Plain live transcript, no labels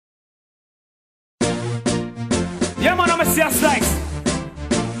Yeah, man, I'm a see a slice.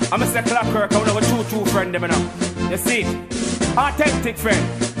 I'm a say Clockwork, I have a true friend, them, you know. You see it? Authentic friend.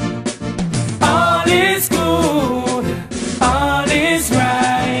 All is good, all is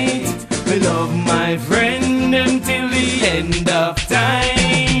right. I love my friend until the end of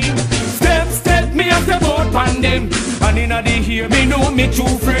time. Step, step, me a step out pan them. And inna the ear, me know me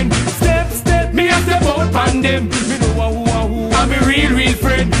true friend. Step, step, me a step out pan them. Me know who I'm a real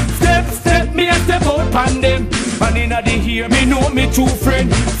friend. Step, step, me a step out pan them. And inna the ear, me know me true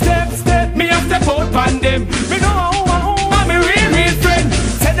friend. Step, step, me a step out pan them. Me know who I'm a real friend.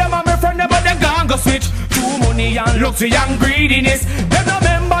 Say them I'm a friend, but them gone go switch to money and luxury and greediness. Them no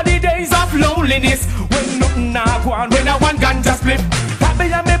remember the days of loneliness when nothing nah go on, when I want ganja split. Tap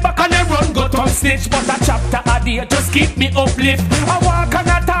me on me back and they run go turn snitch. But a chapter a day just keep me uplift. I walk and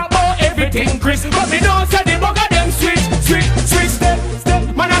I talk about everything Chris, but me don't say the bug of them switch. Step,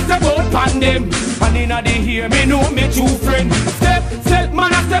 step, man I step out pan them. And inna the ear, me know me true friend. Step, step,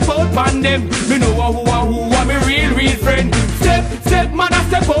 man I step out pan them. Me know who I'm a real friend. Step, step, man I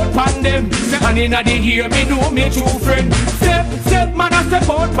step out pan them. And inna the ear, me know me true friend. Step, step, man I step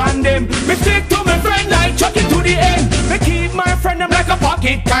out pan them. Me stick to my friend like chuck it to the end. Me keep my friend them like a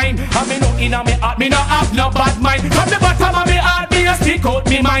pocket kind. And me know inna me heart, me no have no bad mind. From the bottom of me heart, me a stick out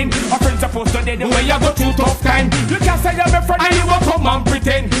me mind. A friend supposed to dead the way you go through tough time. You can't say you're my friend and you won't come and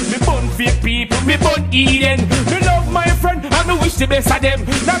pretend. Me bun fake people, me bun Eden. Me love my friend and me wish the best of them.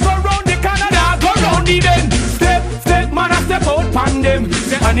 Now go round the Canada, go round the bend. Step, step, man I step out pan them.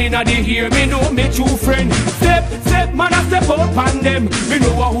 And inna the ear, me know me true friend. Step, step, man I step out pan them. Me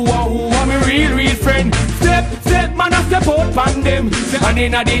know who I'm a real friend. Step, step, man I step out pan them. And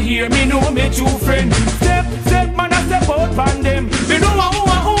inna the ear, me know me true friend. Step, step, man I step out pan them. Me know who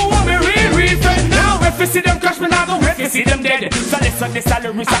I'm a real friend. Now if you see them crash, me now go if you see them dead. So listen the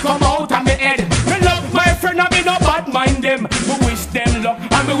salaries I come out of me head. Me love my friend and me no bad mind them. Me wish them luck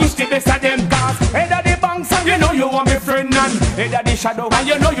and me wish the best of them. Cause head of the banks and you know you want me friend. And head of the shadow and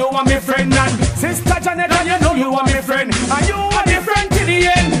you know you want me friend. And Sister Janet and you know you want me friend. And you want me friend till the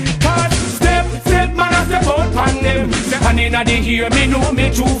end. Cause step, step, man I step out pan them. And inna the ear me know me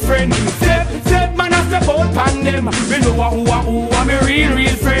true friend. Step, step, man I step out pan them. Me know who I'm a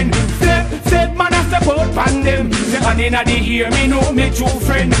real friend. Step, step, man I step out pan them. And inna the ear me know me true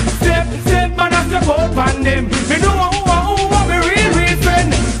friend. Step, step, man I step out pan them. Me know who I'm a real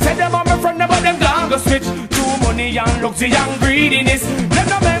friend. Say them I'm a friend but them gone go switch to money and luxury and greediness. Them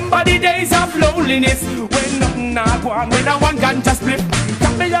no remember the days of loneliness when nothing nah go on, when I want ganja split.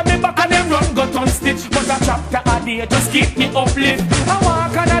 Tap me on me back and them run go turn stitch. But a chapter a day just keep me uplift. I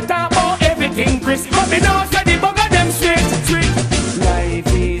walk and I talk about everything Chris, but me don't say the bug of them straight.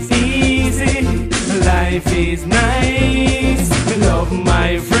 Life is easy, life is nice. Love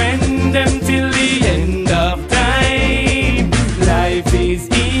my friend until the end of time. Life is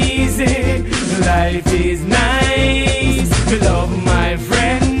easy, life is nice. Love my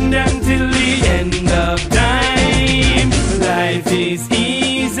friend until the end of time. Life is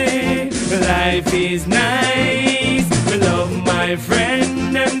easy, life is nice. Love my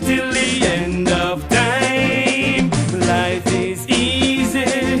friend until the end of time. Life is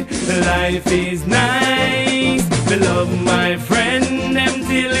easy, life is nice. Love my friend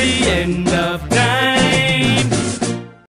until the end of time.